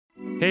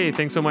Hey,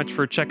 thanks so much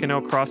for checking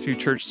out Crossview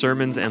Church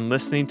sermons and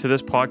listening to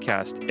this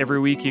podcast.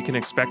 Every week you can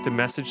expect a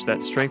message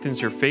that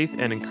strengthens your faith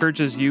and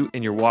encourages you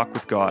in your walk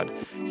with God.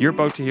 You're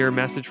about to hear a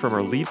message from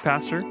our lead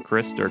pastor,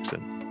 Kris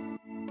Duerksen.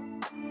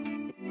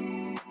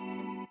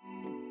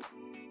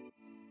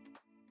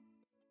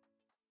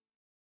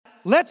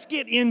 Let's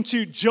get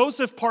into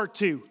Joseph part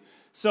 2.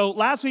 So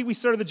last week we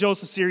started the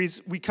Joseph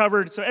series. We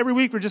covered, so every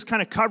week we're just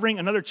kind of covering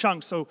another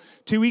chunk. So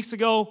 2 weeks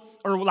ago,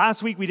 or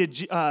last week we did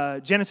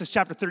Genesis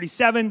chapter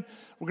 37.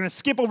 We're going to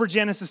skip over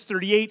Genesis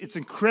 38. It's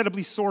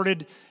incredibly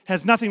sordid,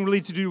 has nothing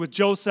really to do with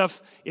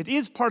Joseph. It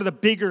is part of the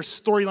bigger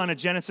storyline of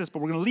Genesis, but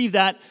we're going to leave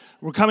that.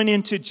 We're coming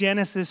into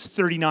Genesis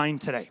 39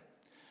 today,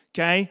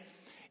 okay?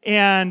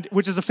 And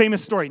which is a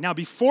famous story. Now,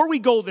 before we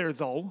go there,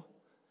 though,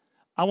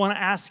 I want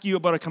to ask you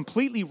about a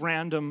completely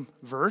random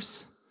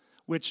verse,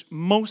 which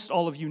most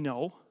all of you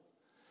know.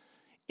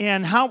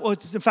 And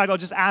in fact, I'll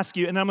just ask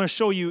you, and I'm going to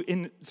show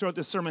you throughout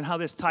this sermon how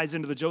this ties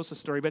into the Joseph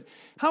story. But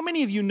how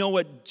many of you know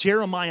what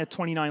Jeremiah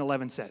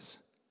 29:11 says?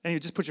 And you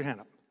just put your hand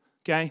up,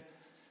 okay?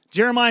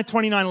 Jeremiah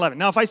 29:11.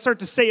 Now, if I start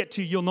to say it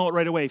to you, you'll know it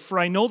right away. For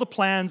I know the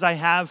plans I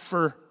have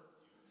for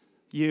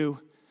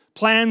you,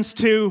 plans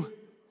to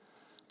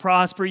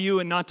prosper you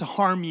and not to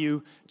harm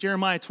you.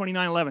 Jeremiah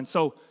 29:11.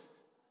 So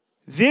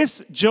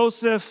this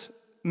Joseph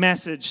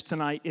message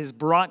tonight is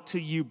brought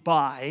to you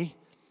by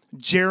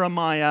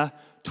Jeremiah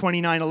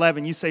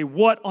 29:11. You say,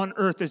 what on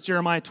earth does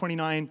Jeremiah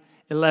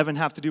 29:11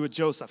 have to do with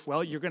Joseph?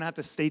 Well, you're going to have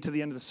to stay to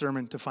the end of the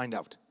sermon to find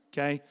out,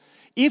 okay?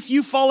 If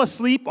you fall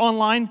asleep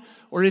online,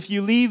 or if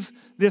you leave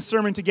this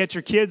sermon to get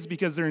your kids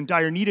because they're in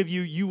dire need of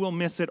you, you will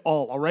miss it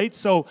all right?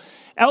 So,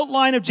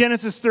 outline of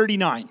Genesis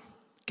 39,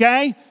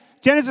 okay?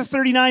 Genesis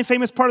 39,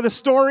 famous part of the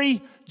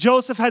story.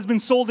 Joseph has been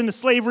sold into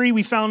slavery.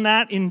 We found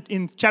that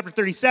in chapter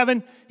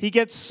 37. He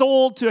gets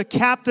sold to a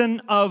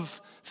captain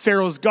of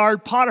Pharaoh's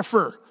guard,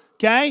 Potiphar,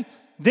 okay?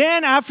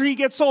 Then after he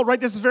gets sold, right,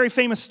 this is a very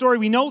famous story.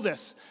 We know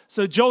this.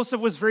 So Joseph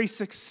was very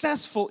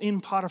successful in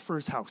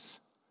Potiphar's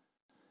house.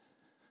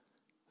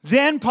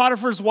 Then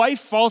Potiphar's wife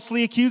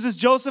falsely accuses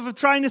Joseph of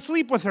trying to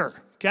sleep with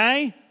her,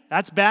 okay?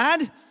 That's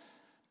bad.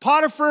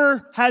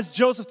 Potiphar has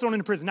Joseph thrown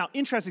into prison. Now,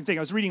 interesting thing,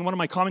 I was reading one of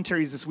my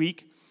commentaries this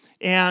week,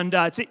 and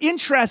it's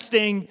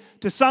interesting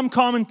to some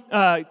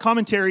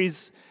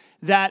commentaries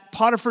that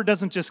Potiphar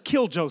doesn't just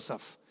kill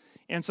Joseph.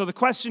 And so the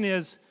question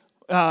is,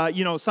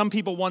 some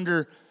people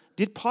wonder,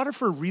 did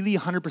Potiphar really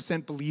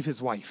 100% believe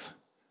his wife?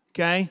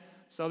 Okay?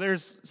 So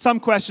there's some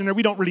question there.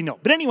 We don't really know.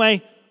 But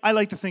anyway, I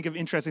like to think of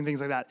interesting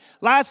things like that.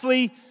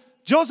 Lastly,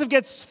 Joseph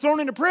gets thrown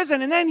into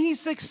prison, and then he's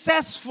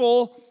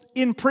successful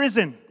in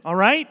prison. All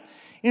right?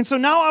 And so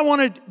now I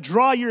want to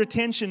draw your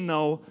attention,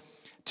 though,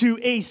 to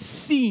a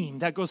theme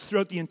that goes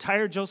throughout the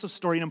entire Joseph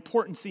story, an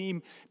important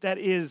theme that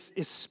is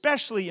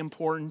especially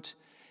important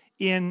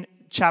in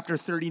chapter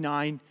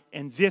 39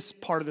 and this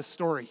part of the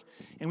story.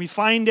 And we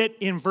find it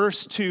in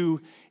verse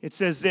 2. It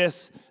says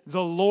this,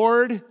 the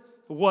Lord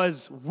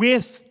was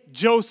with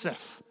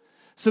Joseph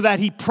so that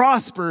he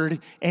prospered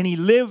and he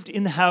lived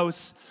in the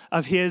house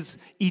of his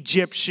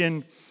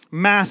Egyptian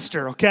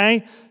master,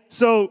 okay?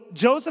 So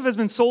Joseph has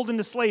been sold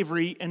into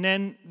slavery, and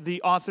then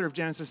the author of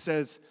Genesis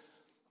says,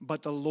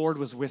 but the Lord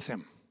was with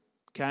him,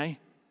 okay?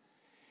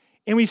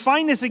 And we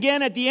find this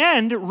again at the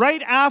end,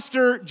 right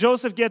after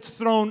Joseph gets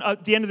thrown,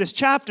 at the end of this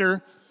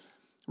chapter,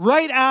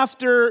 right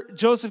after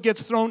Joseph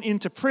gets thrown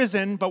into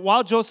prison, but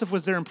while Joseph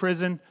was there in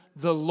prison,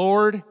 the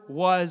Lord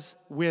was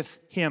with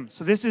him.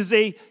 So this is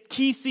a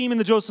key theme in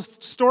the Joseph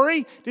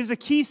story. This is a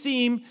key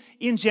theme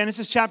in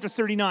Genesis chapter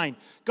 39.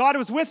 God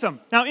was with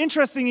him. Now,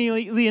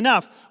 interestingly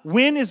enough,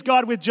 when is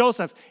God with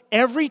Joseph?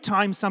 Every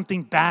time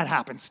something bad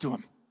happens to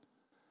him.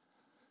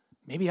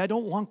 Maybe I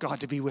don't want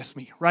God to be with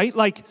me, right?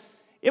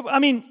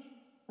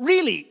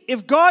 Really,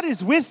 if God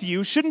is with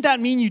you, shouldn't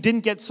that mean you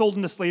didn't get sold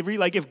into slavery?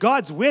 Like, if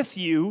God's with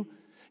you,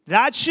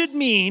 that should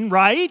mean,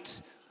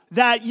 right,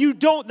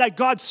 that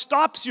God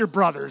stops your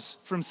brothers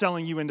from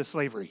selling you into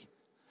slavery.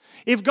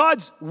 If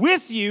God's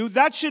with you,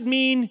 that should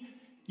mean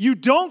you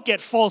don't get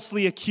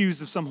falsely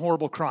accused of some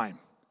horrible crime.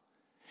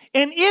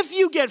 And if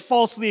you get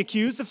falsely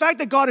accused, the fact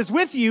that God is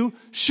with you,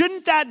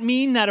 shouldn't that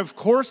mean that, of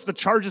course, the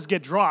charges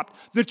get dropped?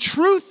 The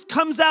truth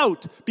comes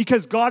out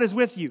because God is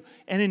with you.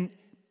 And in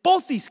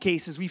both these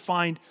cases, we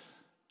find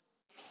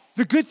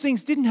the good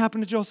things didn't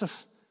happen to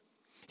Joseph.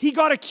 He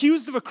got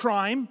accused of a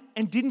crime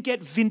and didn't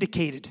get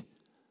vindicated.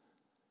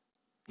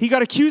 He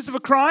got accused of a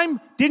crime,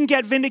 didn't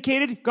get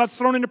vindicated, got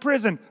thrown into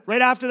prison.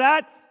 Right after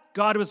that,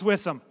 God was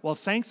with him. Well,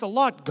 thanks a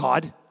lot,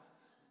 God.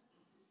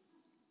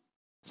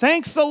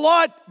 Thanks a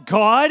lot,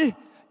 God.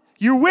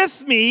 You're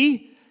with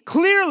me.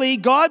 Clearly,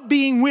 God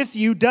being with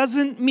you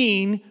doesn't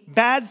mean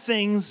bad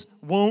things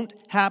won't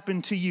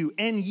happen to you.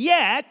 And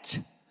yet,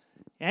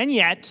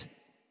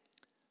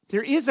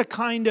 there is a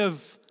kind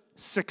of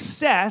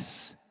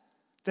success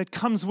that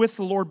comes with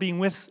the Lord being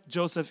with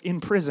Joseph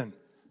in prison.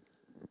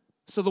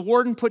 So the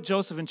warden put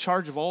Joseph in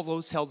charge of all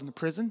those held in the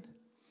prison.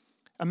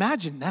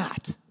 Imagine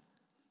that.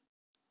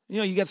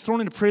 You get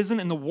thrown into prison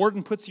and the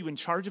warden puts you in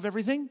charge of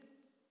everything.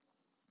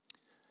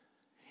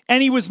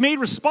 And he was made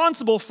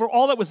responsible for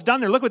all that was done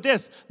there. Look at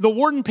this. The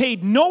warden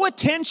paid no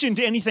attention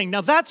to anything.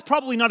 Now, that's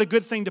probably not a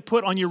good thing to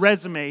put on your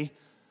resume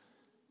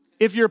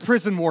if you're a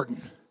prison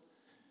warden.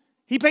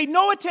 He paid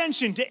no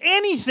attention to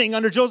anything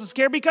under Joseph's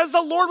care because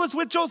the Lord was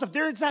with Joseph.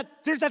 There's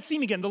that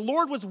theme again. The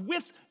Lord was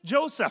with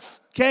Joseph.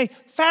 Okay?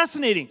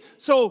 Fascinating.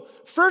 So,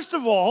 first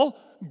of all,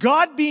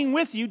 God being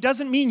with you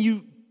doesn't mean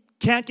you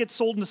can't get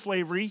sold into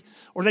slavery,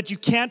 or that you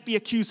can't be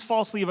accused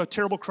falsely of a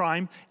terrible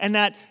crime,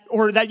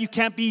 or that you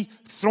can't be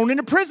thrown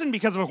into prison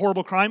because of a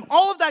horrible crime.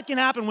 All of that can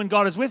happen when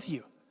God is with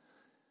you.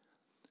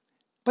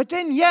 But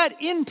then yet,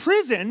 in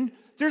prison,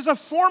 there's a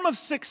form of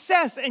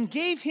success, and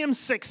gave him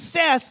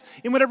success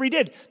in whatever he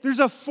did. There's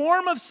a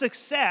form of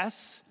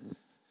success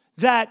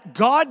that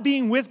God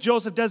being with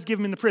Joseph does give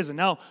him in the prison.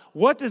 Now,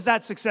 what does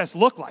that success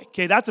look like?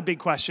 Okay, that's a big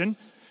question.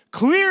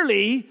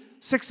 Clearly,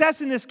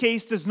 success in this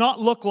case does not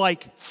look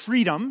like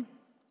freedom.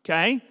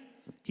 Okay?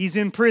 He's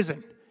in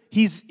prison.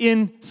 He's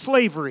in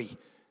slavery.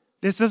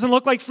 This doesn't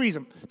look like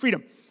freedom.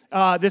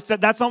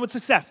 That's not what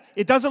success.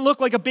 It doesn't look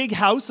like a big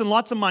house and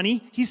lots of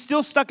money. He's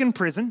still stuck in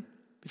prison.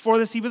 Before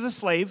this, he was a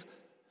slave.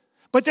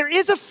 But there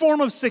is a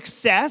form of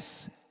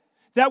success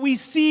that we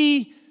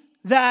see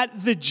that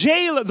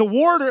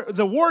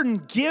the warden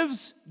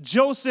gives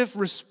Joseph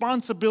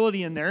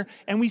responsibility in there.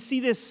 And we see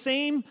this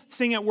same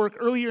thing at work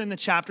earlier in the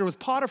chapter with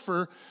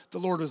Potiphar. The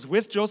Lord was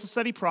with Joseph,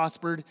 said he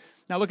prospered.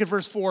 Now look at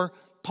verse 4.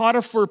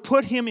 Potiphar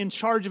put him in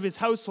charge of his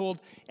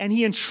household, and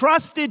he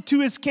entrusted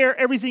to his care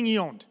everything he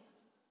owned.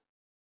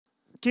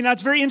 Okay, now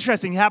it's very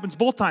interesting. It happens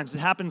both times. It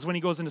happens when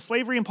he goes into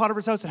slavery in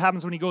Potiphar's house. It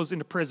happens when he goes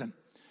into prison.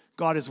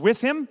 God is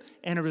with him,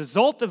 and a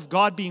result of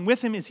God being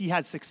with him is he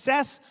has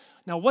success.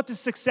 Now, what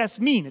does success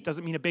mean? It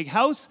doesn't mean a big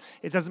house.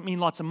 It doesn't mean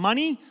lots of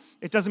money.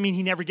 It doesn't mean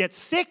he never gets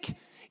sick.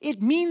 It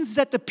means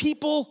that the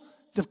people,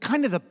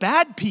 the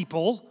bad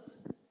people,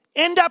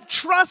 end up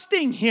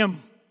trusting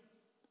him.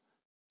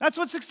 That's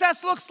what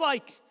success looks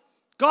like.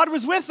 God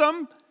was with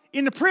him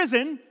in the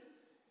prison.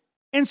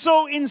 And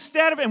so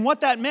and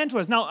what that meant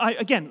was, now,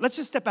 again, let's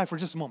just step back for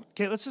just a moment.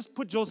 Okay, let's just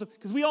put Joseph,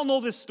 because we all know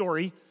this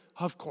story.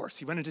 Of course,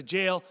 he went into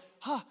jail.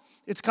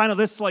 It's kind of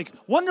this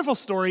wonderful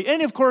story.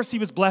 And of course, he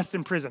was blessed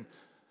in prison.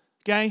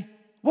 Okay,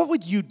 what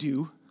would you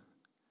do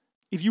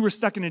if you were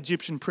stuck in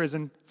Egyptian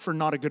prison for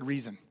not a good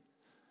reason?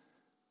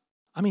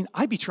 I mean,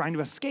 I'd be trying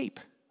to escape.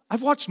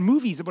 I've watched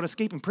movies about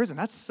escaping prison.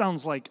 That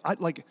sounds like,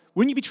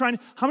 wouldn't you be trying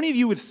to, how many of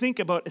you would think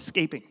about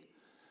escaping?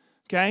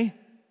 Okay?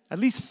 At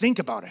least think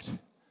about it.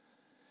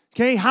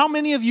 Okay? How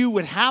many of you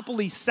would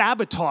happily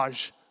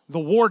sabotage the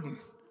warden?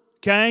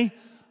 Okay?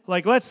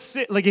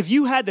 If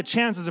you had the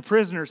chance as a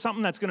prisoner,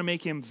 something that's going to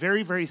make him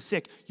very, very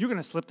sick, you're going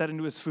to slip that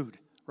into his food,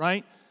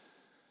 right?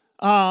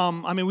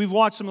 We've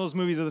watched some of those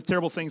movies of the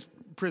terrible things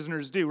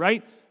prisoners do,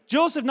 right?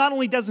 Joseph not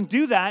only doesn't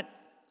do that,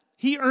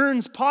 he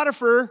earns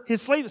Potiphar,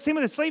 his slave, same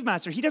with his slave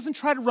master. He doesn't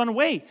try to run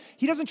away.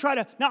 He doesn't try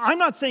to, now I'm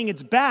not saying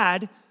it's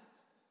bad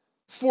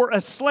for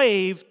a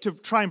slave to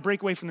try and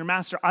break away from their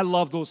master. I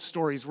love those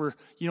stories where,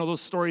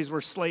 those stories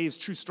where slaves,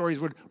 true stories,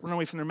 would run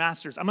away from their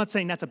masters. I'm not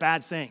saying that's a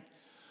bad thing.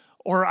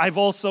 Or I've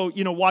also,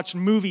 watched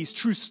movies,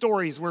 true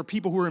stories where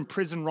people who are in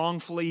prison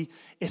wrongfully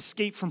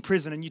escape from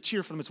prison and you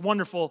cheer for them. It's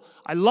wonderful.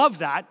 I love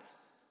that.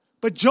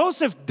 But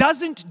Joseph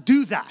doesn't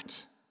do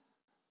that.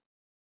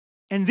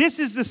 And this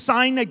is the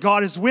sign that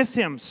God is with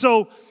him.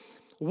 So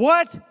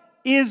what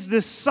is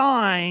the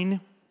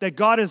sign that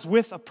God is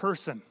with a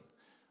person?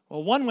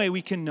 Well, one way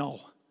we can know.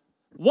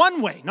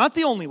 One way, not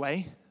the only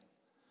way.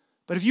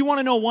 But if you want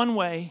to know one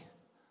way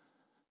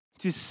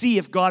to see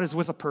if God is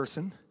with a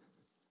person,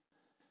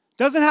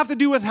 doesn't have to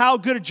do with how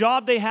good a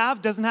job they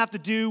have, doesn't have to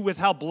do with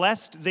how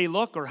blessed they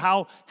look or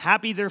how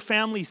happy their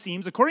family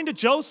seems. According to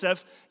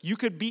Joseph, you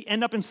could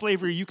end up in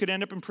slavery, you could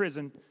end up in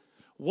prison.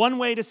 One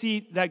way to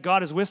see that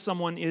God is with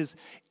someone is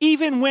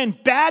even when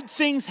bad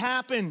things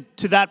happen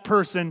to that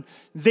person,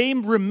 they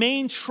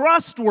remain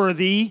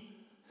trustworthy,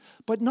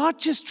 but not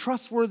just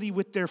trustworthy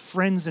with their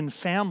friends and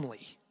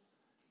family.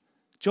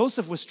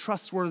 Joseph was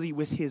trustworthy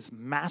with his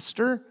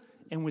master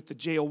and with the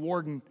jail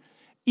warden,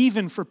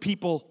 even for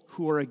people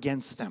who are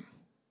against them.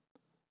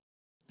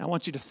 Now, I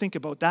want you to think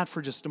about that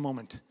for just a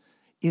moment.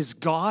 Is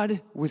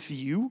God with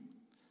you?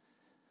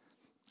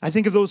 I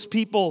think of those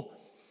people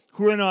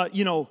who are in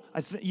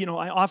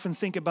I often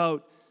think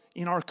about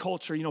in our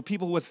culture,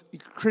 people with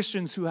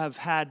Christians who have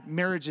had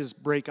marriages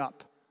break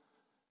up.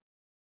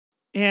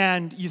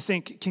 And you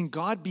think, can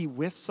God be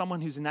with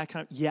someone who's in that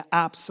kind of, yeah,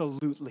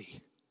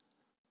 absolutely.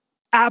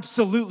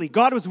 Absolutely.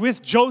 God was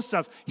with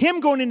Joseph.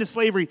 Him going into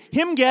slavery,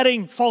 him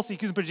getting falsely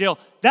accused and put in jail,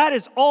 that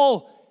is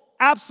all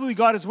absolutely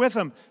God is with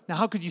him. Now,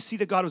 how could you see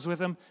that God was with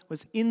him?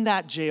 Was in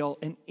that jail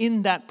and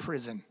in that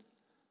prison.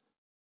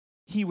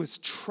 He was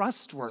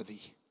trustworthy.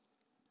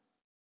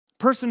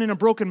 Person in a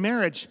broken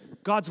marriage,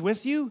 God's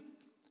with you.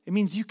 It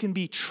means you can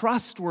be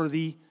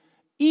trustworthy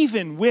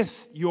even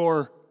with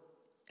your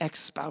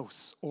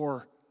ex-spouse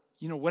or,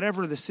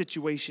 whatever the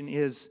situation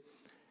is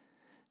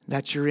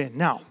that you're in.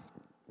 Now,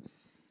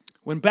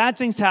 when bad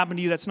things happen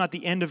to you, that's not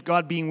the end of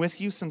God being with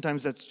you.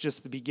 Sometimes that's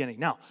just the beginning.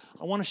 Now,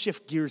 I want to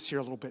shift gears here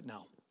a little bit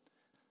now.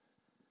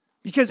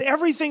 Because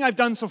everything I've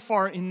done so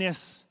far in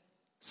this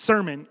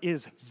sermon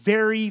is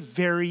very,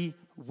 very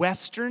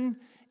Western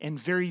and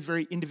very,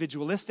 very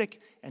individualistic,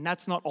 and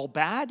that's not all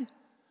bad.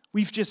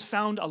 We've just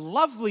found a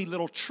lovely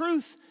little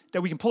truth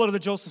that we can pull out of the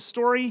Joseph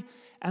story,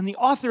 and the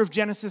author of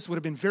Genesis would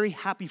have been very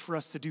happy for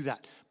us to do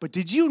that. But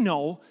did you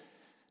know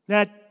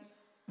that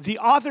the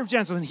author of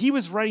Genesis, when he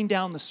was writing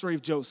down the story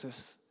of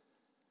Joseph,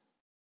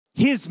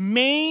 his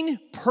main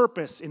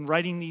purpose in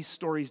writing these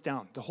stories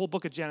down, the whole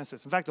book of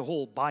Genesis, in fact, the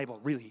whole Bible,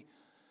 really,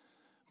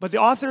 but the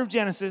author of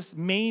Genesis'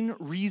 main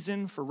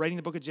reason for writing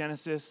the book of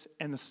Genesis,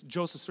 and the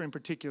Joseph story in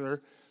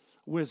particular,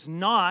 was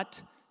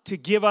not to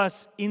give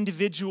us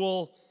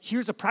individual,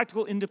 here's a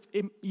practical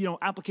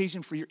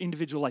application for your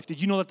individual life. Did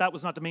you know that that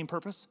was not the main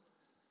purpose?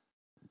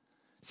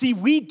 See,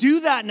 we do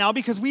that now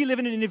because we live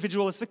in an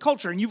individualistic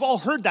culture, and you've all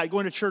heard that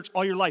going to church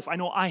all your life. I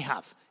know I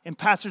have, and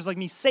pastors like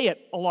me say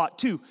it a lot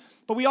too.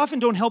 But we often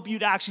don't help you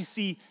to actually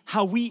see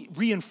how we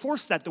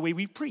reinforce that the way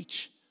we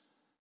preach.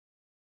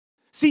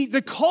 See,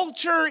 the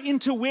culture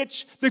to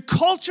which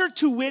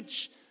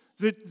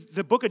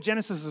the book of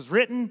Genesis was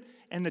written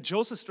and the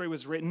Joseph story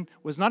was written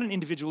was not an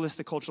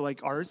individualistic culture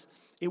like ours.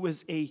 It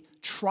was an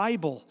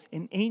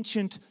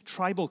ancient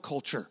tribal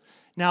culture.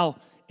 Now,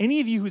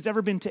 any of you who's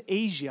ever been to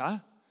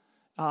Asia,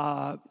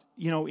 in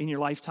your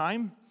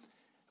lifetime,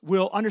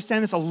 will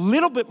understand this a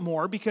little bit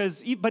more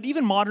but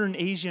even modern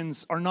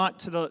Asians are not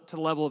to the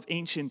level of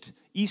ancient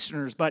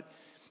Easterners. But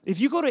if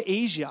you go to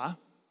Asia,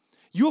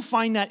 you'll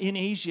find that in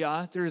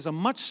Asia, there is a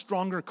much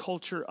stronger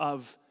culture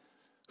of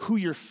who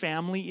your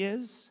family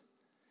is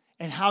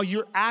and how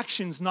your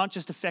actions not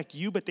just affect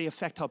you, but they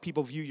affect how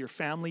people view your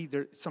family.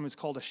 Sometimes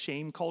called a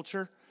shame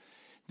culture.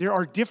 There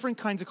are different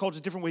kinds of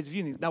cultures, different ways of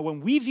viewing it. Now, when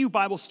we view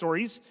Bible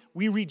stories,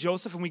 we read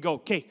Joseph and we go,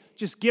 okay,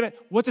 just give it.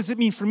 What does it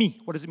mean for me?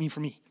 What does it mean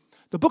for me?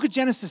 The book of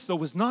Genesis, though,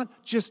 was not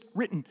just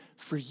written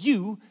for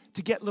you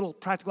to get little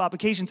practical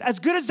applications. As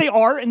good as they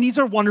are, and these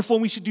are wonderful,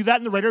 and we should do that,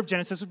 and the writer of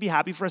Genesis would be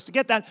happy for us to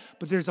get that,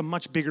 but there's a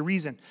much bigger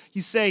reason.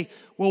 You say,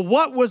 well,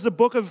 what was the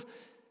book of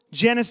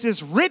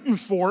Genesis written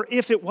for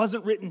if it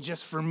wasn't written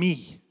just for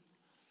me?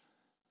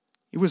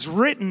 It was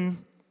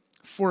written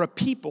for a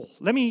people.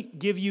 Let me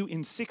give you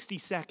in 60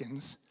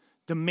 seconds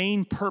the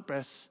main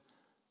purpose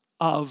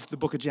of the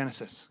book of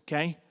Genesis,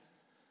 okay?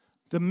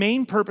 The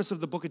main purpose of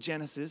the book of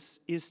Genesis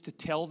is to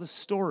tell the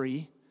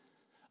story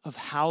of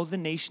how the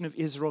nation of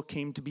Israel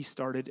came to be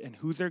started and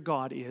who their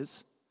God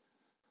is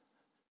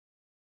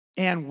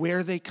and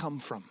where they come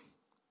from,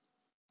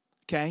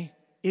 okay?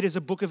 It is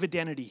a book of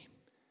identity.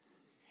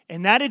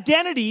 And that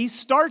identity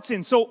starts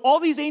so all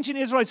these ancient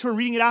Israelites who are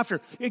reading it after,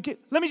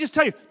 let me just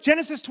tell you,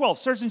 Genesis 12,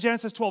 starts in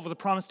Genesis 12 with a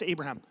promise to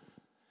Abraham.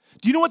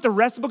 Do you know what the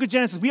rest of the book of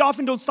Genesis, we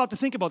often don't stop to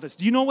think about this.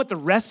 Do you know what the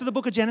rest of the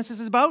book of Genesis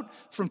is about?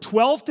 From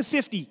 12 to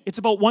 50, it's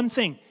about one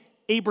thing.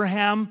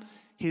 Abraham,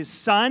 his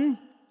son,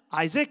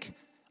 Isaac,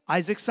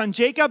 Isaac's son,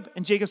 Jacob,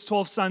 and Jacob's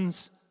 12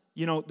 sons,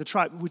 the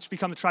tribe, which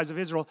become the tribes of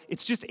Israel.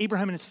 It's just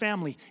Abraham and his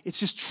family. It's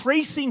just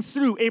tracing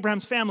through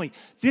Abraham's family.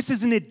 This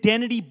is an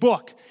identity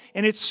book,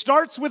 and it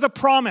starts with a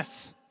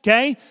promise,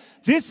 okay?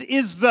 This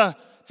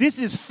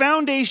is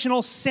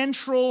foundational,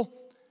 central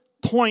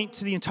point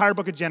to the entire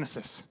book of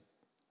Genesis.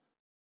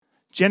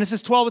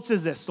 Genesis 12, it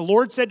says this. The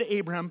Lord said to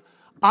Abraham,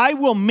 I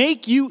will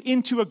make you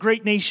into a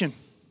great nation.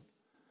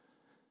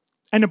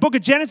 And the book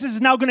of Genesis is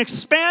now going to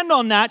expand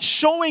on that,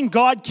 showing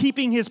God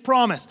keeping his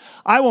promise.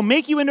 I will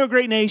make you into a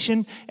great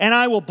nation, and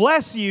I will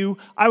bless you.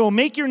 I will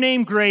make your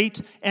name great,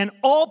 and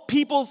all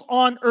peoples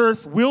on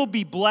earth will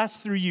be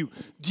blessed through you.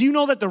 Do you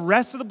know that the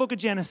rest of the book of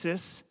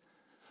Genesis,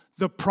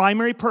 the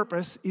primary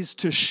purpose is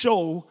to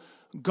show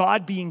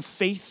God being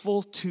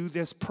faithful to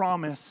this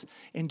promise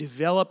and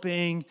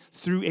developing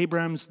through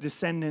Abraham's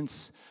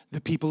descendants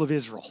the people of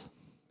Israel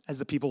as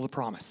the people of the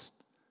promise.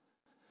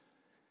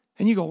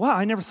 And you go, wow,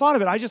 I never thought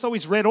of it. I just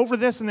always read over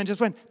this and then just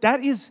went.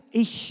 That is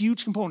a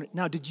huge component.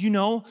 Now, did you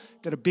know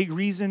that a big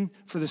reason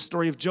for the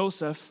story of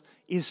Joseph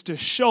is to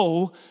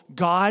show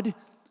God,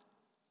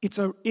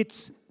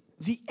 it's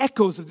the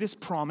echoes of this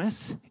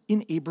promise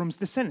in Abram's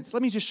descendants.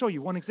 Let me just show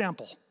you one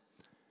example.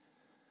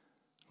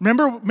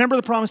 Remember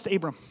the promise to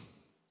Abram.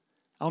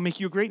 I'll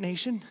make you a great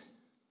nation.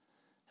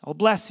 I'll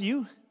bless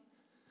you.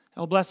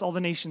 I'll bless all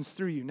the nations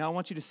through you. Now I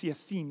want you to see a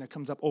theme that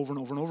comes up over and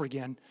over and over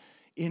again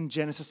in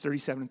Genesis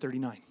 37 and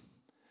 39.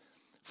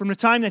 From the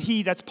time that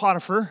that's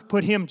Potiphar,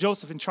 put him,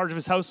 Joseph, in charge of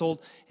his household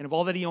and of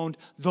all that he owned,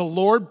 the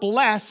Lord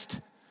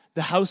blessed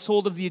the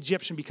household of the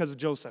Egyptian because of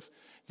Joseph.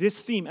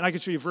 This theme, and I can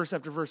show you verse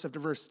after verse after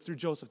verse through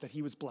Joseph that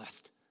he was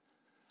blessed.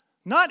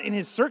 Not in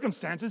his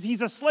circumstances.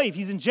 He's a slave.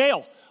 He's in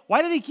jail.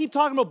 Why do they keep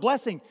talking about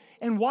blessing?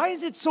 And why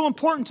is it so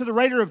important to the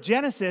writer of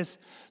Genesis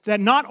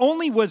that not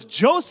only was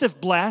Joseph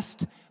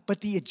blessed,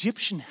 but the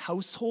Egyptian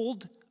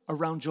household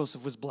around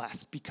Joseph was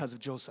blessed because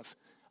of Joseph?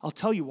 I'll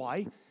tell you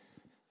why.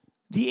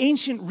 The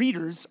ancient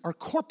readers are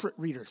corporate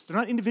readers. They're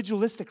not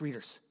individualistic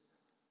readers.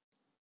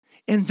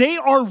 And they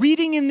are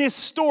reading in this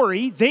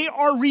story, they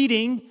are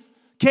reading,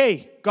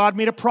 okay, God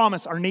made a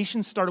promise. Our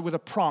nation started with a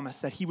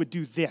promise that he would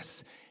do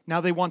this. Now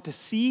they want to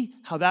see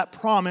how that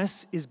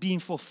promise is being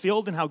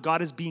fulfilled and how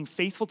God is being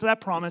faithful to that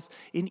promise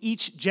in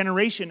each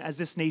generation as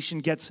this nation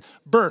gets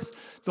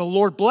birth. The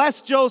Lord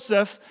blessed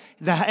Joseph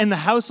and the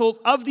household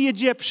of the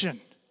Egyptian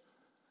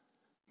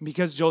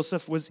because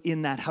Joseph was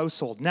in that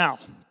household. Now,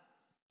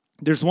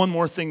 there's one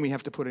more thing we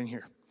have to put in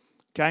here,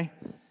 okay?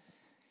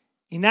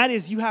 And that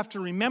is you have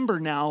to remember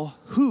now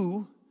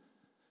who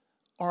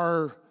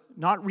are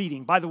not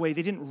reading. By the way,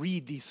 they didn't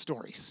read these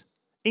stories.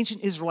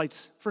 Ancient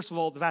Israelites, first of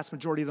all, the vast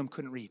majority of them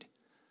couldn't read.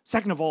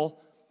 Second of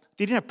all,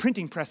 they didn't have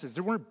printing presses.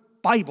 There weren't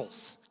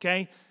Bibles,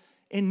 okay?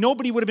 And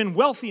nobody would have been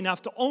wealthy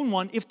enough to own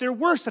one if there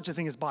were such a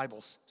thing as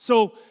Bibles.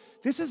 So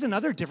this is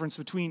another difference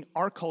between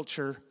our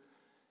culture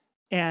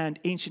and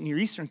ancient Near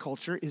Eastern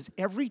culture is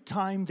every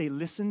time they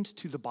listened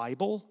to the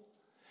Bible,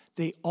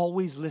 they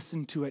always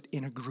listened to it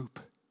in a group.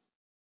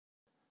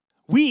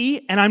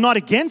 We, and I'm not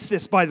against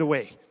this, by the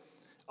way,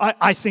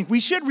 I think we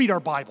should read our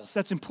Bibles.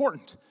 That's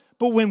important.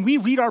 But when we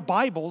read our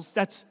Bibles,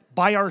 that's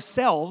by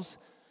ourselves.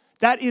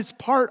 That is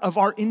part of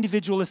our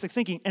individualistic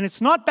thinking. And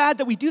it's not bad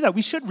that we do that.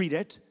 We should read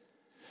it.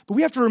 But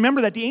we have to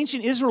remember that the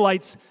ancient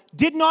Israelites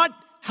did not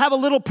have a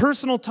little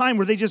personal time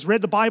where they just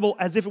read the Bible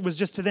as if it was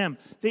just to them.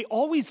 They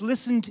always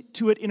listened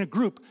to it in a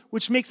group,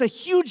 which makes a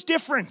huge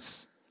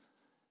difference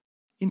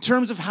in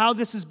terms of how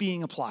this is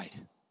being applied.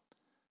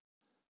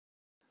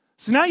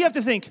 So now you have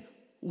to think,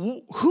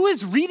 who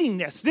is reading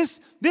this?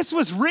 This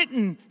was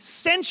written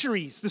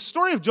centuries. The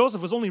story of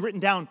Joseph was only written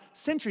down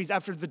centuries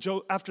after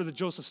the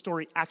Joseph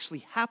story actually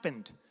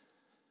happened.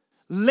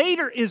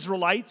 Later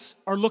Israelites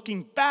are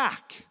looking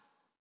back.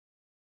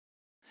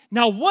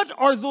 Now, what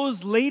are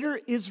those later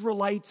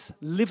Israelites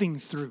living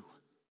through?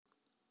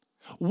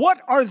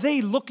 What are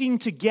they looking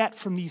to get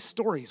from these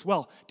stories?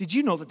 Well, did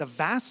you know that the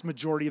vast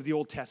majority of the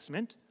Old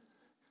Testament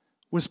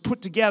was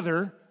put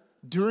together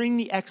during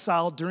the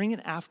exile, during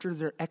and after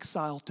their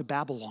exile to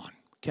Babylon,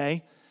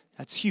 okay?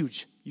 That's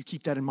huge. You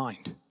keep that in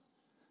mind.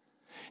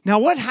 Now,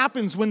 what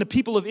happens when the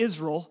people of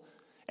Israel,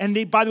 and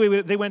they, by the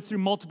way, they went through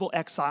multiple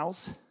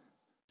exiles.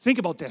 Think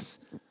about this.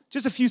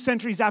 Just a few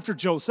centuries after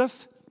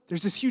Joseph,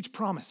 there's this huge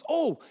promise.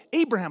 Oh,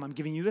 Abraham, I'm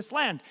giving you this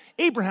land.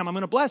 Abraham, I'm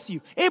going to bless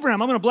you.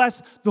 Abraham, I'm going to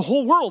bless the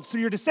whole world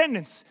through your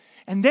descendants.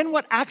 And then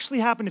what actually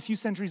happened a few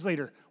centuries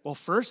later? Well,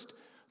 first,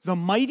 the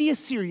mighty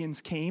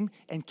Assyrians came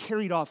and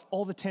carried off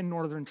all the 10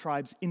 northern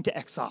tribes into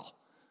exile.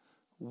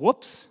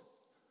 Whoops.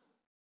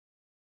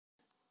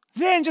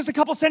 Then, just a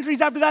couple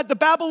centuries after that, the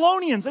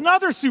Babylonians,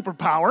 another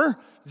superpower,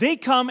 they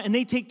come and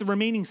they take the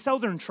remaining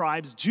southern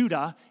tribes,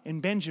 Judah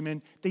and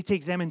Benjamin, they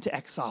take them into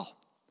exile.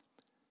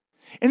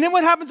 And then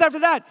what happens after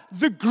that?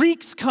 The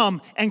Greeks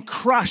come and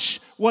crush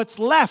what's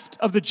left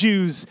of the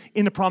Jews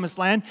in the Promised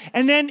Land.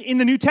 And then in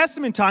the New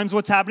Testament times,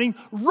 what's happening?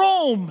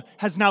 Rome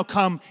has now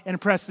come and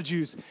oppressed the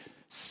Jews.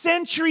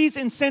 Centuries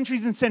and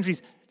centuries and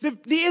centuries. The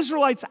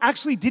Israelites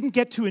actually didn't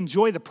get to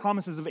enjoy the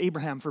promises of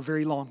Abraham for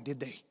very long, did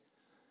they?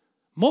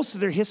 Most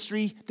of their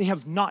history, they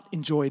have not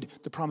enjoyed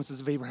the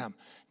promises of Abraham.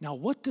 Now,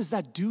 what does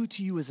that do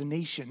to you as a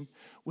nation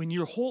when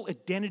your whole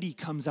identity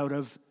comes out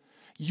of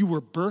you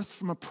were birthed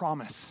from a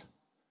promise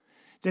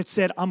that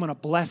said, I'm going to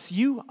bless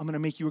you, I'm going to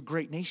make you a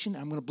great nation,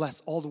 I'm going to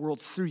bless all the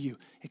world through you.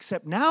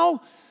 Except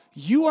now,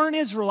 you are an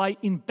Israelite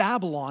in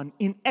Babylon,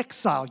 in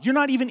exile. You're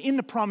not even in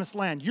the Promised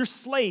Land. You're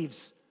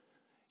slaves.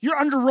 You're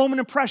under Roman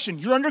oppression.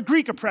 You're under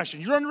Greek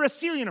oppression. You're under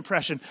Assyrian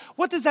oppression.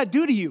 What does that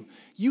do to you?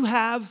 You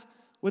have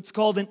what's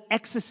called an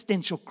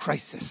existential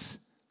crisis.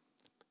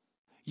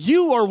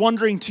 You are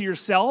wondering to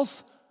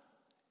yourself,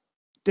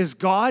 does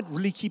God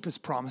really keep his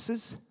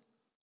promises?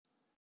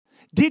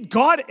 Did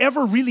God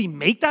ever really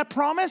make that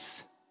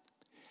promise?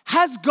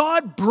 Has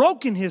God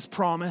broken his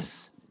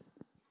promise?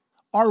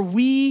 Are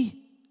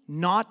we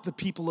not the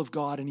people of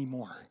God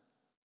anymore?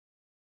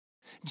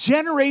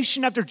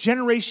 Generation after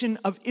generation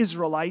of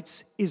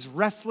Israelites is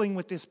wrestling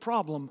with this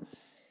problem,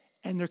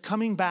 and they're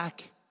coming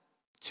back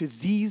to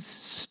these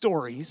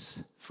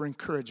stories for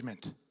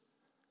encouragement.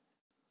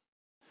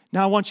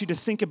 Now I want you to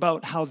think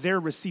about how they're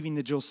receiving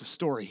the Joseph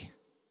story.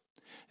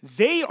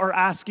 They are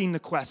asking the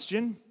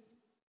question,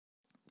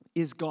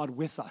 is God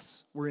with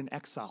us? We're in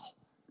exile.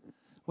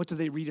 What do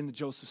they read in the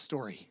Joseph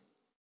story?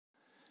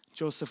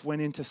 Joseph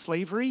went into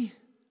slavery,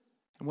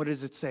 and what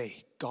does it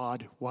say?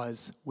 God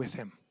was with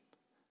him.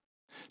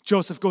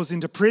 Joseph goes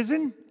into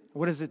prison.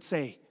 What does it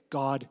say?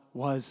 God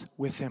was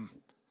with him.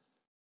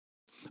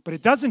 But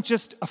it doesn't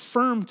just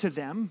affirm to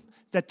them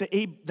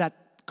that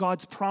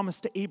God's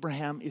promise to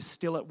Abraham is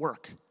still at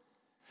work.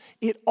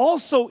 It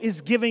also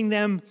is giving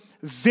them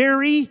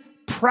very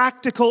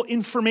practical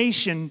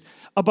information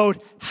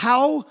about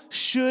how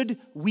should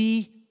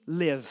we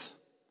live.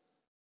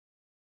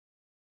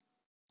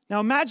 Now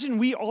imagine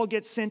we all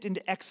get sent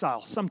into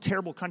exile. Some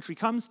terrible country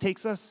comes,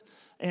 takes us,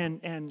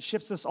 and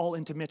ships us all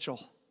into Mitchell.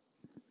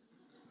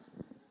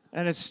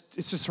 And it's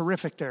just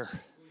horrific there.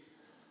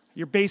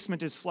 Your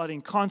basement is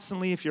flooding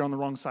constantly if you're on the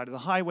wrong side of the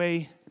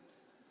highway.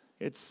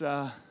 It's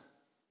kind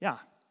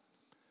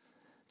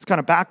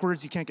of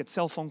backwards. You can't get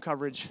cell phone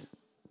coverage,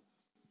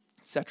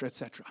 et cetera, et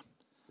cetera.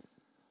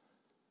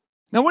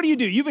 Now, what do?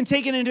 You've been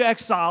taken into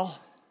exile.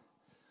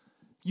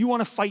 You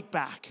want to fight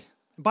back.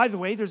 And by the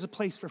way, there's a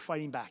place for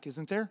fighting back,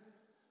 isn't there?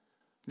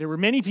 There were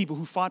many people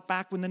who fought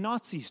back when the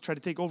Nazis tried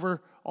to take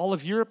over all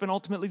of Europe and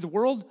ultimately the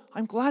world.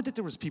 I'm glad that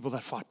there was people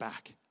that fought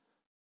back.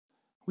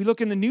 We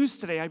look in the news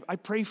today. I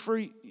pray for,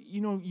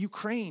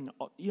 Ukraine,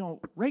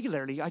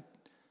 regularly.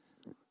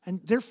 And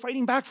they're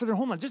fighting back for their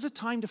homeland. There's a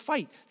time to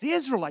fight. The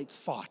Israelites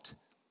fought.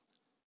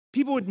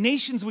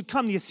 Nations would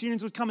come, the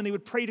Assyrians would come, and they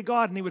would pray to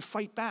God, and they would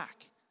fight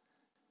back.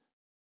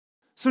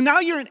 So now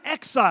you're in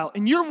exile,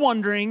 and you're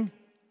wondering,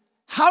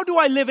 how do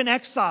I live in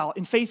exile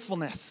in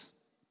faithfulness?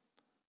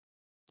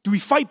 Do we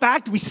fight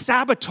back? Do we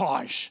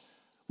sabotage?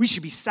 We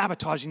should be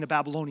sabotaging the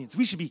Babylonians.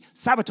 We should be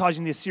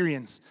sabotaging the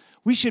Assyrians.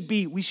 We should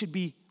be.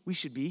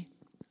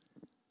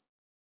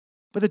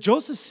 But the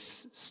Joseph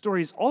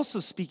story is also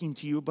speaking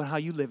to you about how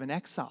you live in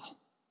exile.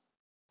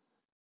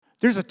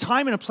 There's a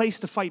time and a place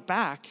to fight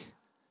back.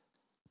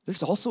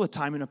 There's also a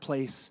time and a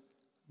place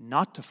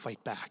not to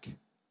fight back.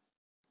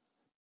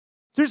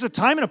 There's a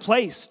time and a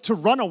place to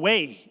run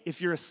away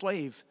if you're a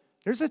slave.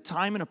 There's a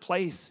time and a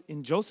place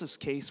in Joseph's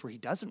case where he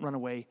doesn't run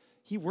away.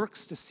 He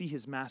works to see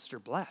his master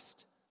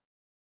blessed.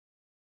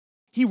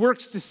 He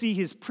works to see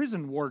his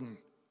prison warden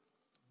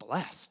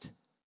blessed.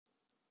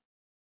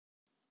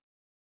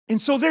 And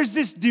so there's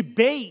this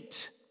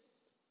debate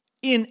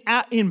in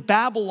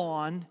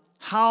Babylon.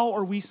 How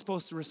are we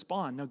supposed to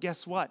respond? Now,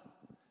 guess what?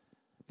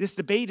 This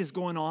debate is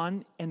going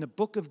on, and the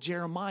book of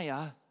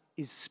Jeremiah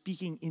is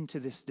speaking into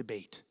this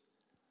debate.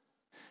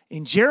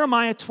 In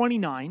Jeremiah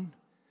 29,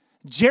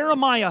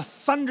 Jeremiah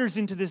thunders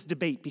into this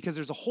debate because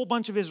there's a whole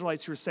bunch of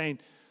Israelites who are saying,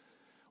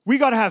 we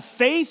got to have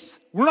faith.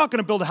 We're not going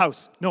to build a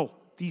house. No,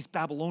 these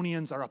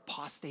Babylonians are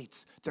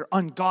apostates. They're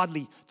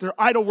ungodly. They're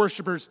idol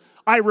worshipers.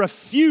 I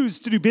refuse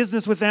to do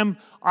business with them.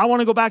 I want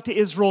to go back to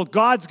Israel.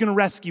 God's going to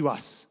rescue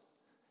us.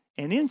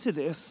 And into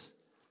this,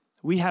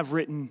 we have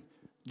written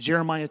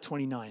Jeremiah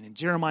 29. And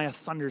Jeremiah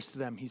thunders to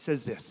them. He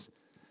says this.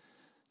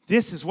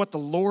 This is what the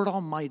Lord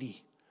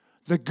Almighty,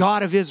 the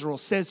God of Israel,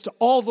 says to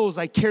all those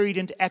I carried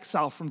into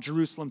exile from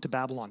Jerusalem to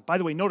Babylon. By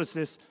the way, notice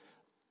this.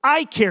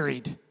 I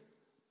carried.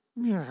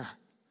 Yeah.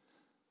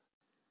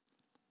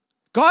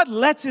 God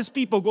lets his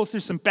people go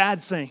through some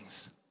bad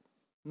things.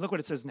 And look what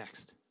it says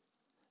next.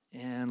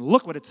 And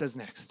look what it says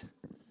next.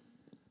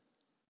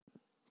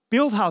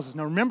 Build houses.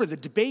 Now remember, the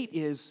debate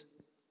is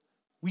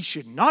we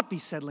should not be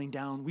settling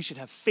down. We should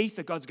have faith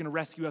that God's going to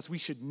rescue us. We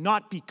should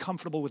not be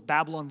comfortable with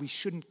Babylon. We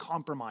shouldn't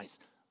compromise.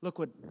 Look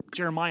what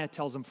Jeremiah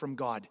tells them from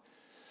God.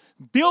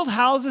 Build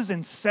houses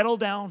and settle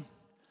down.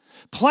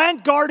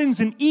 Plant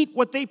gardens and eat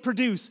what they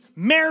produce.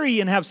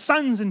 Marry and have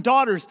sons and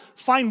daughters.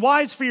 Find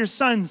wives for your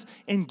sons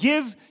and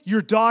give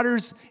your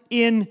daughters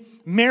in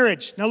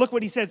marriage. Now look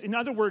what he says. In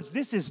other words,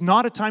 this is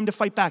not a time to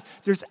fight back.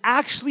 There's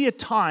actually a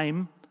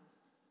time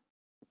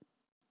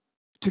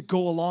to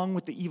go along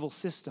with the evil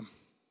system.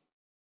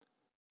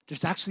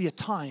 There's actually a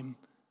time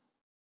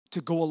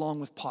to go along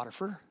with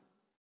Potiphar.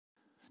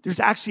 There's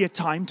actually a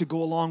time to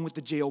go along with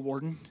the jail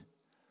warden.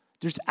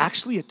 There's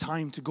actually a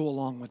time to go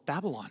along with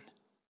Babylon.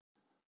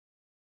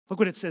 Look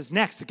what it says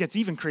next. It gets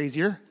even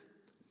crazier.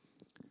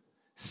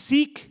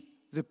 Seek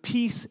the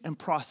peace and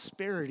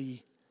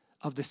prosperity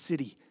of the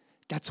city.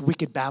 That's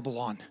wicked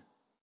Babylon.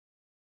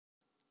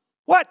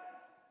 What?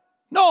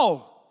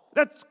 No,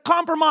 that's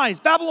compromise.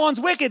 Babylon's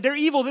wicked. They're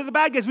evil. They're the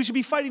bad guys. We should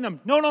be fighting them.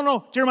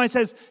 No. Jeremiah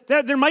says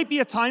that there might be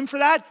a time for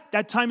that.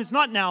 That time is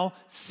not now.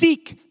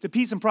 Seek the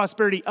peace and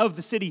prosperity of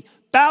the city,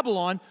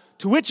 Babylon,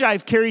 to which I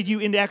have carried you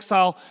into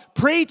exile.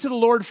 Pray to the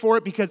Lord for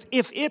it, because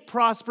if it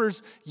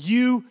prospers,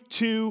 you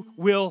too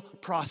will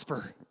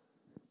prosper.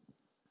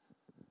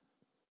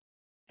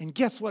 And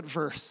guess what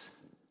verse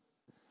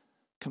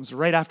comes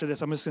right after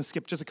this? I'm just going to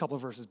skip just a couple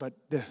of verses, but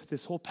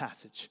this whole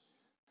passage.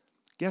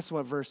 Guess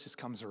what verse just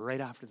comes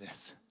right after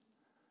this?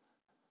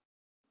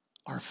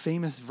 Our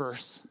famous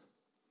verse.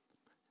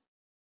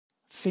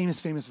 Famous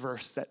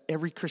verse that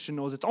every Christian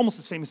knows. It's almost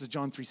as famous as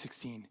John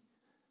 3:16.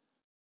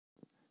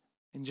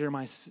 In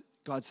Jeremiah,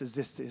 God says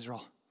this to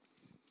Israel.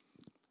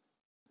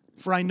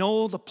 For I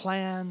know the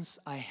plans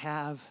I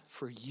have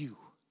for you.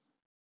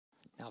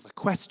 Now the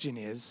question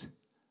is,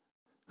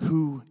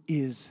 who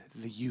is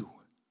the you?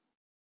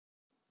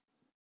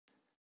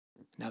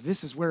 Now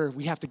this is where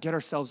we have to get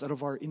ourselves out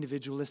of our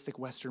individualistic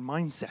Western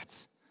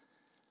mindsets.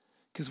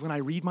 Because when I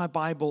read my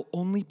Bible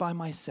only by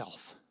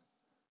myself,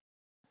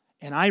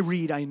 and I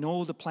read, I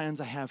know the plans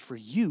I have for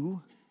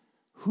you,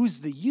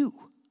 who's the you?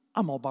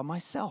 I'm all by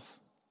myself.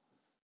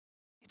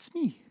 It's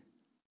me.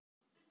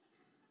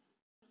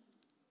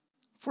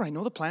 For I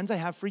know the plans I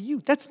have for you.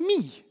 That's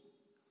me.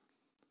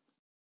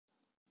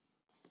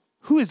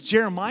 Who is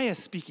Jeremiah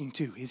speaking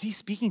to? Is he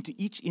speaking to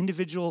each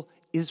individual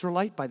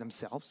Israelite by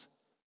themselves?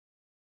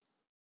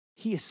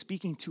 He is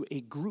speaking to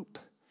a group.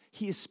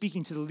 He is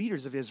speaking to the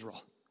leaders of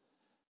Israel.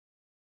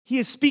 He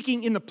is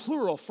speaking in the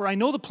plural. For I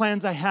know the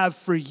plans I have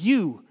for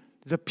you,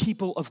 the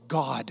people of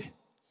God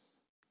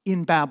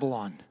in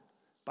Babylon.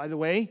 By the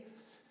way,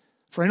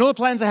 for I know the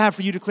plans I have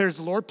for you, declares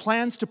the Lord,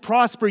 plans to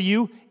prosper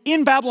you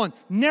in Babylon.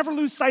 Never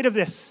lose sight of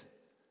this.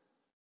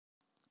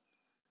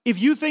 If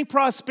you think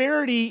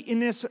prosperity in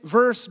this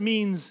verse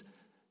means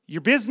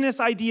your business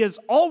ideas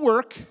all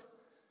work,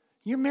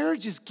 your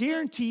marriage is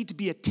guaranteed to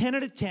be a 10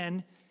 out of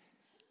 10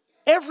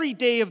 every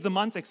day of the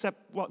month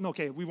except, well, no,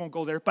 okay, we won't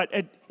go there, but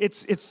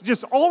it's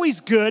just always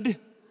good,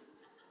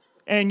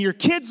 and your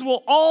kids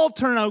will all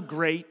turn out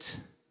great,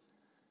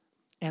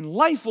 and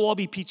life will all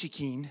be peachy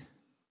keen.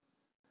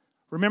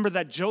 Remember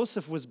that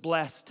Joseph was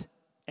blessed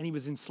and he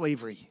was in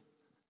slavery.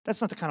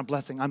 That's not the kind of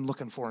blessing I'm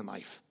looking for in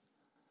life.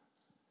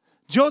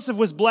 Joseph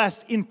was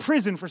blessed in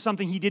prison for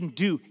something he didn't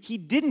do. He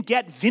didn't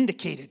get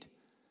vindicated.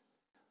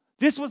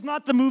 This was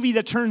not the movie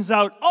that turns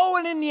out, oh,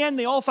 and in the end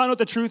they all found out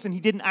the truth and he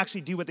didn't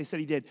actually do what they said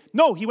he did.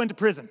 No, he went to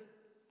prison.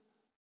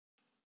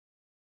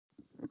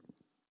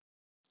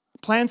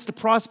 Plans to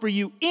prosper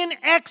you in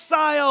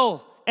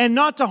exile and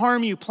not to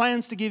harm you.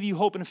 Plans to give you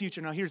hope in the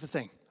future. Now here's the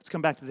thing. Let's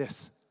come back to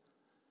this.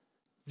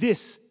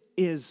 This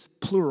is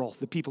plural,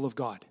 the people of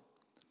God.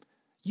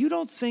 You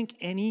don't think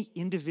any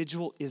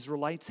individual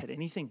Israelites had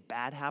anything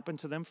bad happen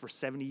to them for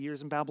 70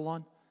 years in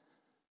Babylon?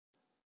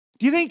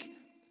 Do you think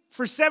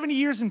for 70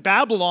 years in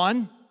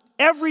Babylon,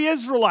 every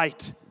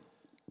Israelite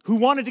who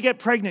wanted to get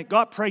pregnant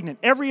got pregnant?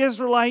 Every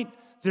Israelite,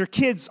 their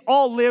kids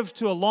all lived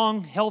to a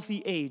long,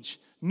 healthy age.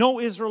 No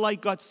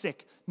Israelite got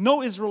sick.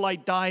 No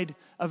Israelite died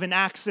of an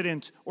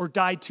accident or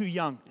died too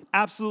young.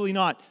 Absolutely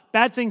not.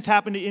 Bad things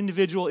happened to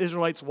individual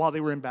Israelites while they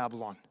were in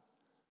Babylon.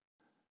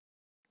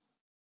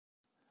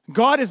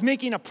 God is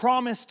making a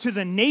promise to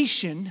the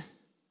nation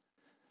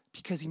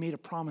because he made a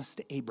promise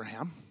to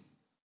Abraham.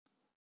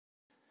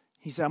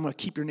 He said, I'm going to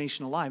keep your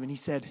nation alive. And he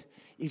said,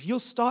 if you'll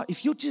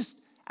just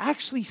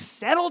actually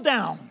settle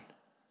down,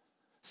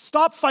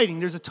 stop fighting.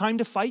 There's a time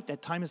to fight.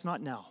 That time is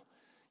not now.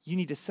 You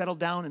need to settle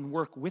down and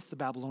work with the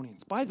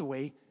Babylonians. By the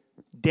way,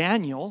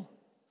 Daniel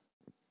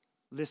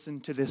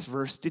listened to this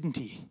verse, didn't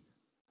he?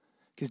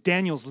 Because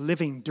Daniel's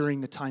living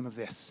during the time of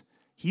this.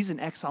 He's in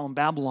exile in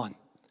Babylon.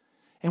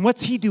 And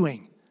what's he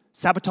doing?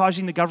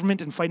 Sabotaging the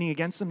government and fighting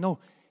against them? No,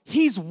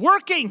 he's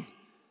working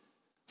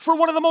for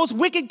one of the most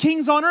wicked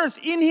kings on earth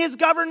in his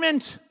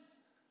government.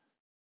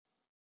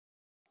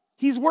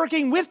 He's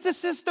working with the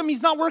system.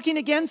 He's not working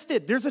against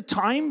it. There's a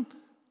time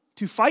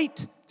to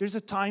fight. There's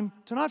a time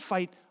to not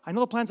fight. I know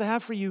the plans I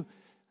have for you.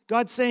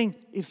 God's saying,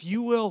 if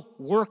you will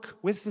work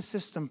with the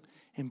system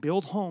and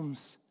build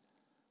homes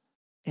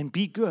and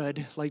be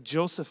good like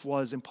Joseph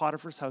was in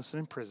Potiphar's house and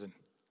in prison,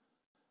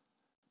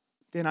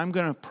 then I'm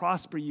going to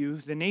prosper you.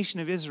 The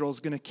nation of Israel is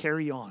going to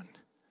carry on.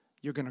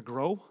 You're going to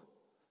grow.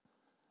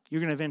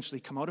 You're going to eventually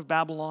come out of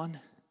Babylon.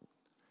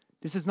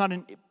 This is not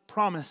a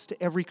promise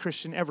to every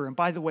Christian ever. And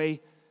by the way,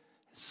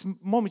 the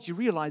moment you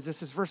realize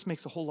this verse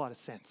makes a whole lot of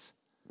sense.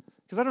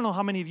 Because I don't know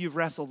how many of you have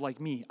wrestled like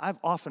me. I've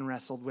often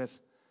wrestled with,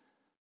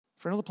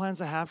 for I know the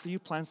plans I have for you,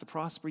 plans to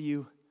prosper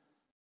you.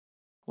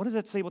 What does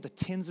that say about the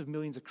tens of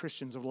millions of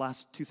Christians over the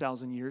last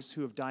 2,000 years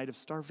who have died of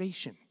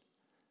starvation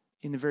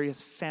in the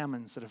various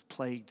famines that have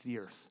plagued the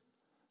earth?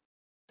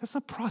 That's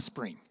not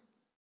prospering.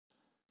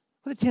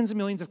 What are the tens of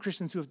millions of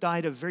Christians who have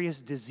died of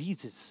various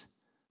diseases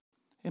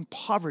and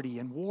poverty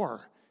and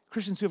war?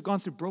 Christians who have gone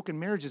through broken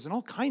marriages and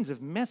all kinds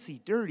of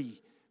messy,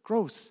 dirty,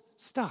 gross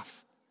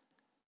stuff.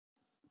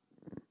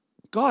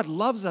 God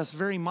loves us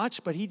very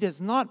much, but he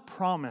does not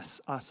promise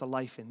us a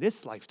life in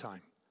this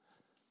lifetime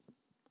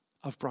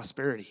of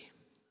prosperity.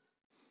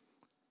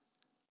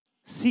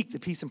 Seek the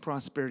peace and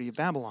prosperity of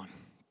Babylon.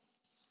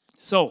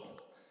 So,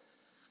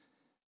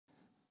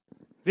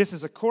 this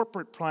is a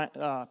corporate promise.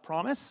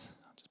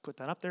 I'll just put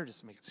that up there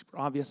just to make it super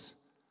obvious.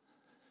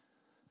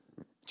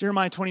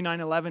 Jeremiah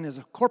 29:11 is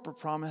a corporate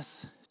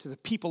promise to the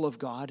people of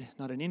God,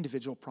 not an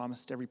individual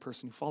promise to every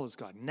person who follows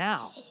God.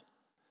 Now,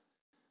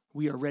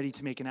 we are ready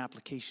to make an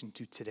application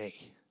to today.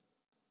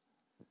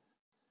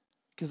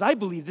 Because I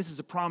believe this is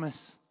a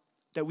promise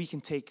that we can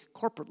take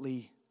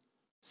corporately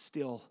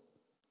still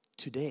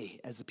today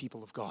as the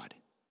people of God.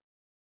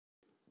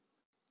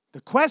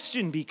 The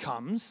question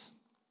becomes,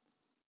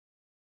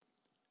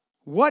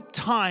 what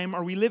time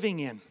are we living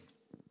in?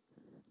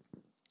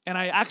 And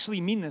I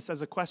actually mean this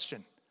as a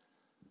question.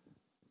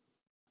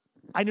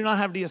 I do not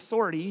have the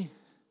authority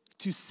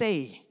to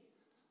say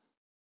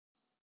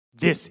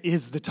this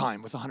is the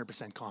time with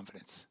 100%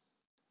 confidence.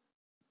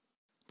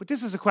 But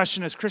this is a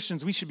question as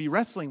Christians we should be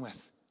wrestling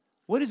with.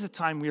 What is the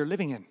time we are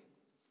living in?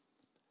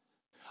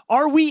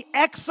 Are we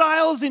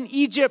exiles in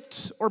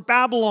Egypt or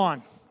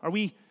Babylon? Are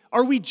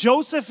we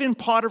Joseph in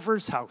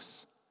Potiphar's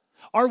house?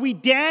 Are we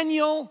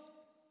Daniel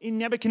in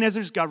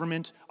Nebuchadnezzar's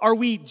government? Are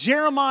we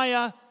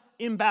Jeremiah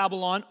in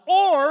Babylon?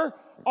 Or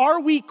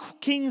are we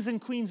kings and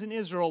queens in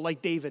Israel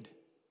like David?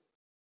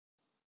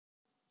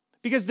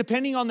 Because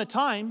depending on the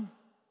time,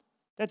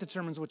 that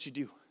determines what you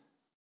do.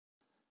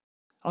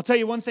 I'll tell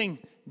you one thing.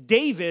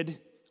 David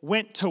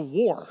went to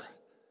war.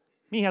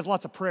 He has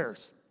lots of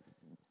prayers.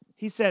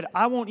 He said,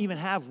 I won't even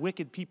have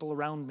wicked people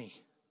around me.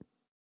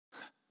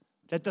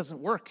 That doesn't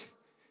work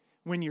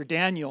when you're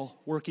Daniel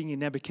working in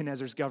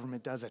Nebuchadnezzar's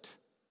government, does it?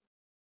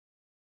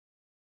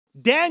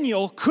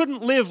 Daniel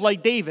couldn't live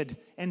like David,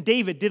 and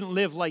David didn't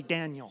live like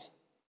Daniel.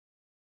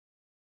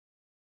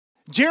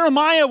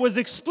 Jeremiah was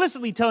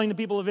explicitly telling the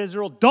people of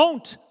Israel,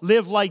 don't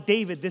live like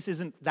David. This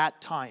isn't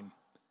that time.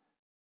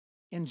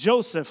 And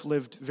Joseph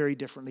lived very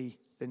differently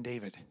than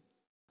David.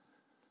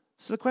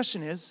 So the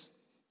question is,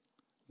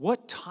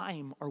 what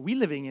time are we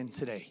living in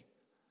today?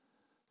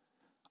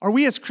 Are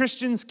we as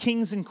Christians,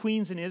 kings and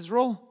queens in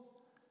Israel,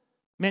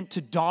 meant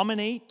to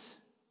dominate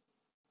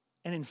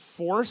and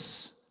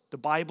enforce the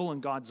Bible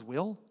and God's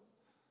will?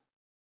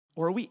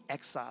 Or are we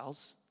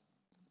exiles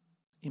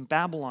in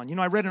Babylon? You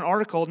know, I read an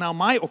article. Now,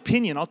 my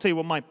opinion, I'll tell you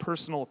what my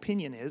personal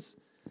opinion is.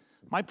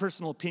 My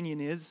personal opinion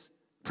is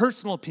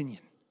personal opinion.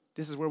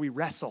 This is where we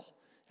wrestle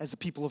as the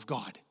people of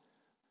God.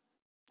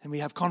 And we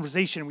have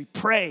conversation and we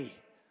pray.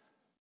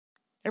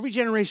 Every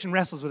generation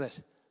wrestles with it.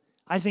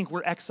 I think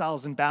we're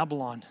exiles in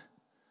Babylon.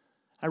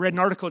 I read an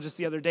article just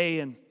the other day,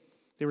 and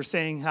they were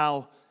saying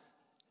how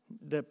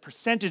the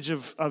percentage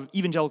of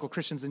evangelical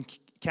Christians in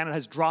Canada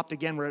has dropped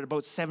again. We're at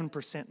about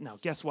 7% now.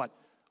 Guess what?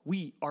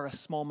 We are a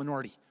small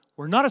minority.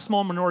 We're not a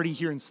small minority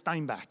here in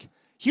Steinbach.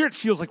 Here it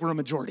feels like we're a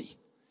majority.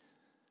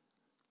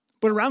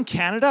 But around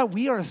Canada,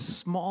 we are a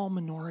small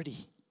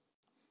minority.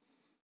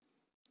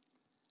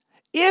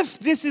 If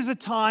this is a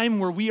time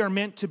where we are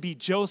meant to be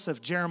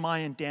Joseph,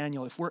 Jeremiah, and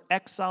Daniel, if we're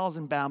exiles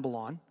in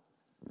Babylon,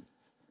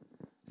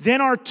 then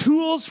our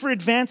tools for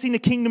advancing the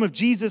kingdom of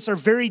Jesus are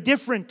very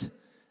different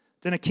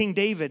than a King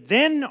David.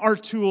 Then our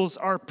tools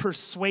are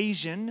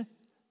persuasion,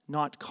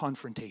 not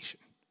confrontation.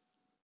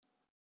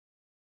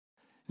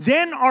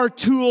 Then our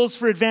tools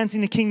for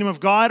advancing the kingdom of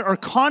God are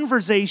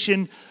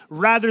conversation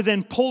rather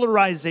than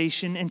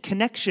polarization, and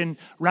connection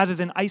rather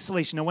than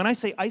isolation. Now, when I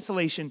say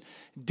isolation,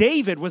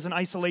 David was an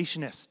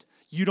isolationist.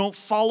 You don't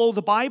follow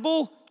the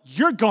Bible,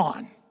 you're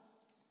gone.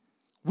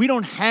 We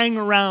don't hang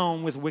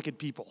around with wicked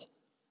people.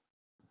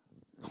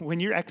 When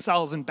you're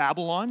exiles in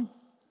Babylon,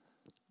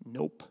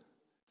 nope.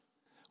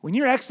 When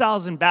you're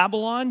exiles in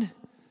Babylon,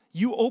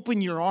 you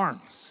open your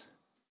arms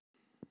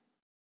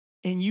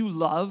and you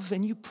love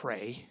and you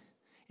pray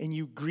and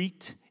you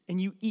greet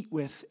and you eat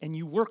with and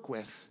you work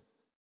with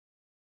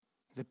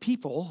the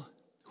people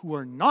who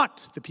are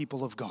not the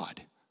people of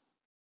God.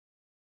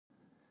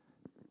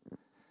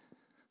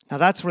 Now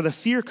that's where the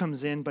fear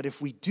comes in, but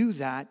if we do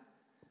that,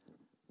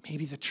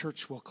 maybe the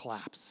church will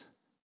collapse.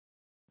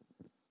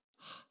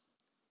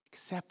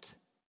 Except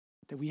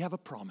that we have a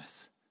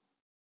promise.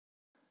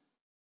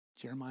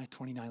 Jeremiah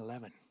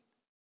 29:11,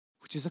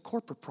 which is a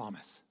corporate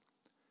promise.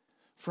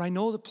 For I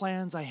know the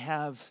plans I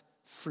have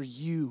for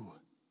you,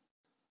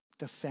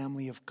 the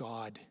family of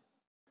God,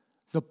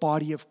 the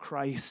body of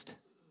Christ.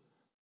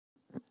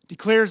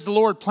 Declares the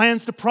Lord,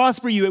 plans to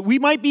prosper you. We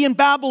might be in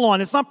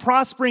Babylon. It's not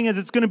prospering as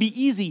it's going to be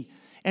easy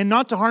and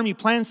not to harm you.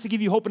 Plans to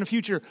give you hope in the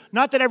future.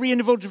 Not that every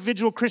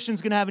individual Christian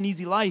is going to have an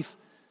easy life.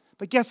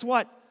 But guess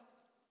what?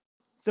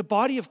 The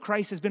body of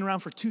Christ has been around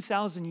for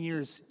 2,000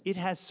 years. It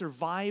has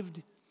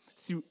survived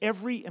through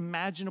every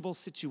imaginable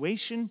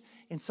situation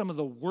and some of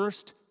the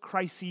worst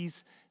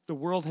crises the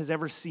world has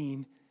ever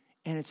seen,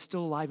 and it's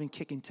still alive and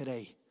kicking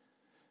today.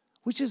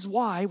 Which is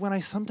why when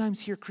I sometimes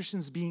hear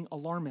Christians being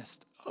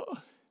alarmist,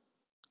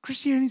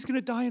 Christianity's going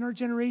to die in our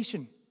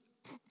generation.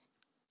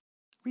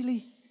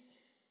 Really?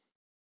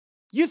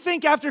 You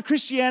think after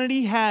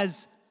Christianity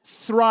has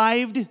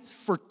thrived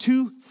for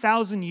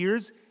 2,000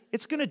 years,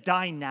 it's going to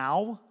die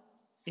now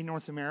in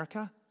North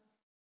America?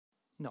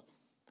 No.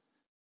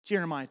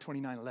 Jeremiah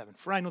 29:11.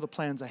 For I know the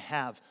plans I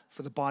have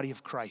for the body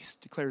of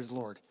Christ, declares the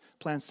Lord.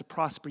 Plans to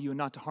prosper you and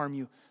not to harm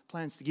you.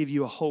 Plans to give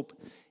you a hope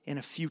and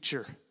a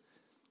future.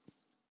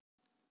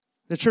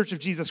 The Church of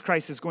Jesus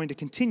Christ is going to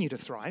continue to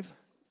thrive.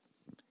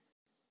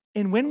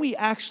 And when we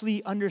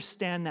actually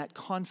understand that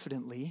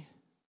confidently,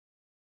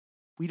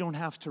 we don't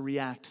have to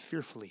react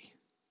fearfully.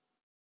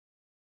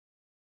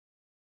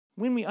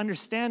 When we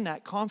understand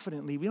that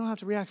confidently, we don't have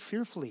to react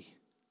fearfully.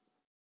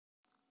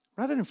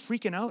 Rather than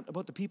freaking out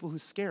about the people who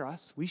scare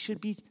us, we should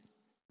be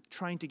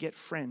trying to get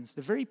friends.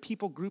 The very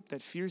people group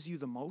that fears you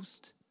the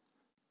most,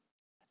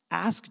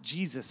 ask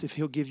Jesus if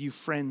he'll give you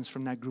friends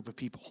from that group of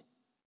people.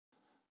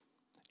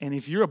 And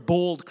if you're a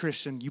bold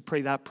Christian, you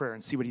pray that prayer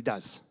and see what he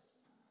does.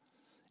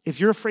 If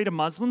you're afraid of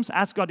Muslims,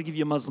 ask God to give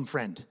you a Muslim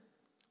friend.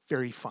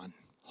 Very fun.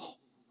 Oh,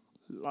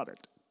 love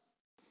it.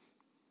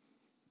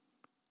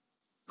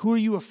 Who are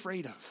you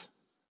afraid of?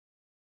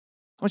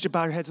 I want you to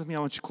bow your heads with me. I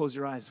want you to close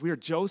your eyes. We are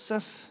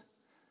Joseph.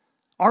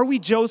 Are we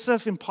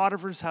Joseph in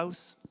Potiphar's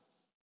house?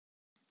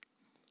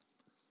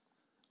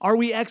 Are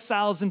we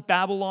exiles in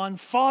Babylon?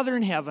 Father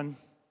in heaven,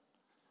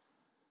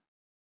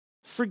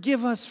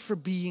 forgive us for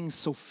being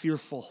so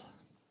fearful.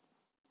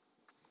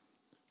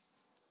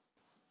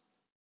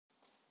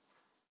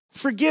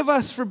 Forgive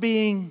us for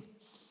being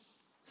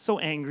so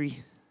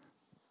angry.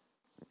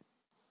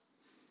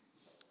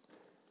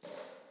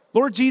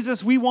 Lord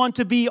Jesus, we want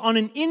to be on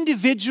an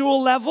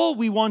individual level.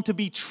 We want to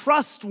be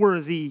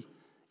trustworthy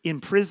in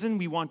prison.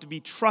 We want to be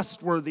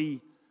trustworthy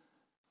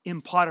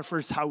in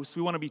Potiphar's house.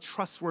 We want to be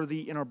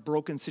trustworthy in our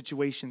broken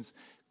situations.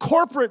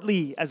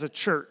 Corporately, as a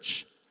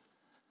church,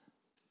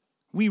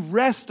 we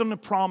rest on the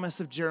promise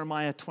of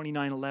Jeremiah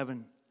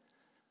 29:11,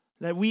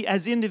 that we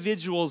as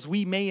individuals,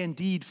 we may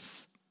indeed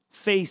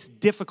face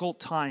difficult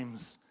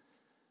times,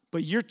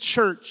 but your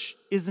church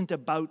isn't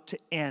about to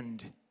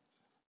end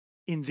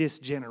in this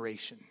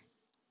generation.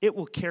 It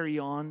will carry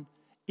on.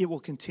 It will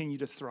continue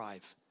to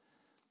thrive.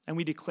 And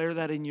we declare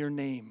that in your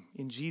name,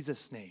 in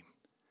Jesus' name.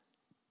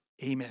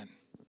 Amen.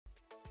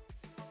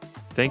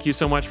 Thank you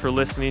so much for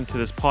listening to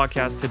this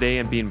podcast today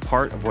and being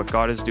part of what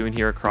God is doing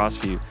here at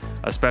Crossview.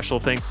 A special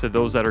thanks to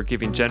those that are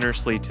giving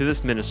generously to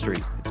this ministry.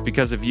 It's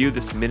because of you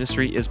this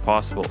ministry is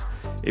possible.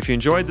 If you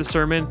enjoyed the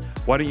sermon,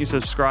 why don't you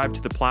subscribe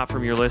to the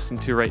platform you're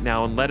listening to right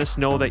now and let us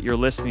know that you're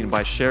listening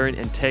by sharing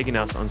and tagging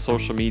us on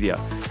social media.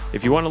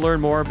 If you want to learn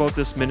more about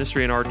this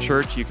ministry in our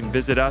church, you can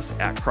visit us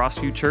at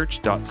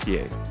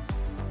crossviewchurch.ca.